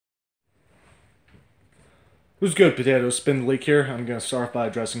Who's good, potatoes? Spin the leak here. I'm going to start by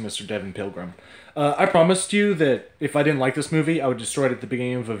addressing Mr. Devin Pilgrim. I promised you that if I didn't like this movie, I would destroy it at the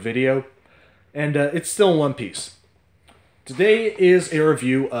beginning of a video, and it's still in one piece. Today is a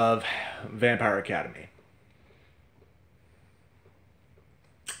review of Vampire Academy.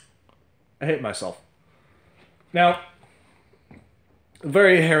 I hate myself. Now,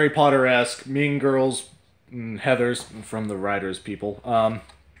 very Harry Potter-esque, Mean Girls, Heathers from the writers people,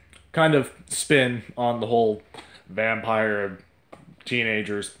 kind of spin on the whole vampire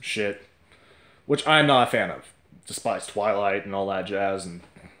teenagers shit, which I'm not a fan of. Despise Twilight and all that jazz, and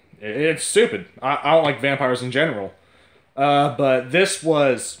it's stupid. I don't like vampires in general. But this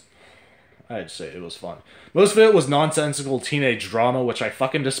was, I'd say it was fun. Most of it was nonsensical teenage drama, which I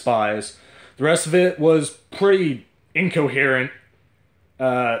fucking despise. The rest of it was pretty incoherent.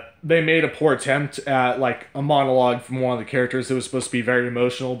 They made a poor attempt at, like, a monologue from one of the characters that was supposed to be very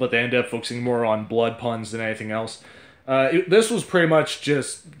emotional, but they ended up focusing more on blood puns than anything else. This was pretty much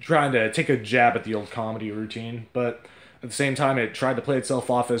just trying to take a jab at the old comedy routine, but at the same time, it tried to play itself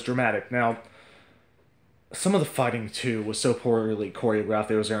off as dramatic. Now, some of the fighting, too, was so poorly choreographed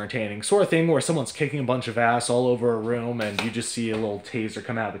that it was entertaining. Sort of thing where someone's kicking a bunch of ass all over a room, and you just see a little taser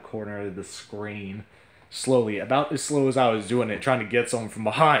come out of the corner of the screen. Slowly, about as slow as I was doing it, trying to get someone from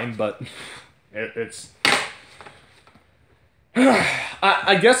behind, but it's...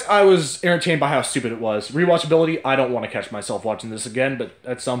 I guess I was entertained by how stupid it was. Rewatchability, I don't want to catch myself watching this again, but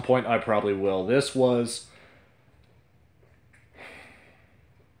at some point I probably will. This was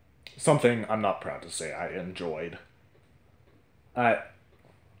something I'm not proud to say I enjoyed. I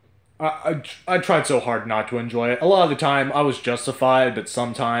tried so hard not to enjoy it. A lot of the time I was justified, but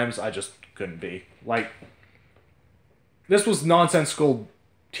sometimes I just couldn't be. Like, this was nonsensical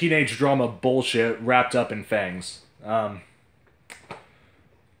teenage drama bullshit wrapped up in fangs. What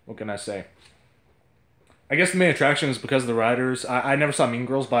can I say? I guess the main attraction is because of the writers. I never saw Mean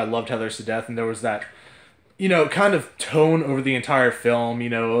Girls, but I loved Heathers to death, and there was that, kind of tone over the entire film,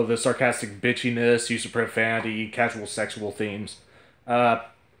 the sarcastic bitchiness, use of profanity, casual sexual themes.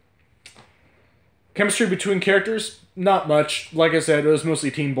 Chemistry between characters, not much. Like I said, it was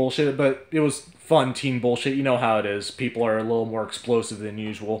mostly teen bullshit, but it was fun teen bullshit. You know how it is. People are a little more explosive than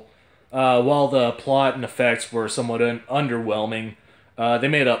usual. While the plot and effects were somewhat underwhelming, they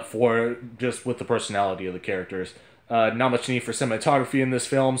made up for it just with the personality of the characters. Not much need for cinematography in this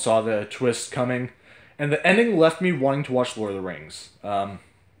film, saw the twist coming. And the ending left me wanting to watch Lord of the Rings.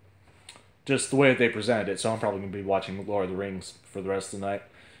 Just the way that they presented it, so I'm probably going to be watching Lord of the Rings for the rest of the night.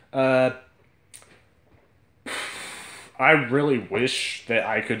 I really wish that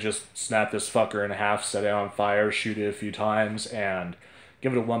I could just snap this fucker in half, set it on fire, shoot it a few times, and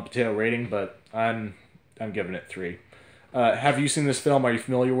give it a one potato rating, but I'm giving it 3. Have you seen this film? Are you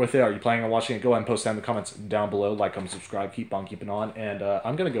familiar with it? Are you planning on watching it? Go ahead and post down in the comments down below. Like, comment, subscribe, keep on keeping on, and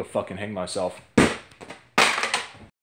I'm gonna go fucking hang myself.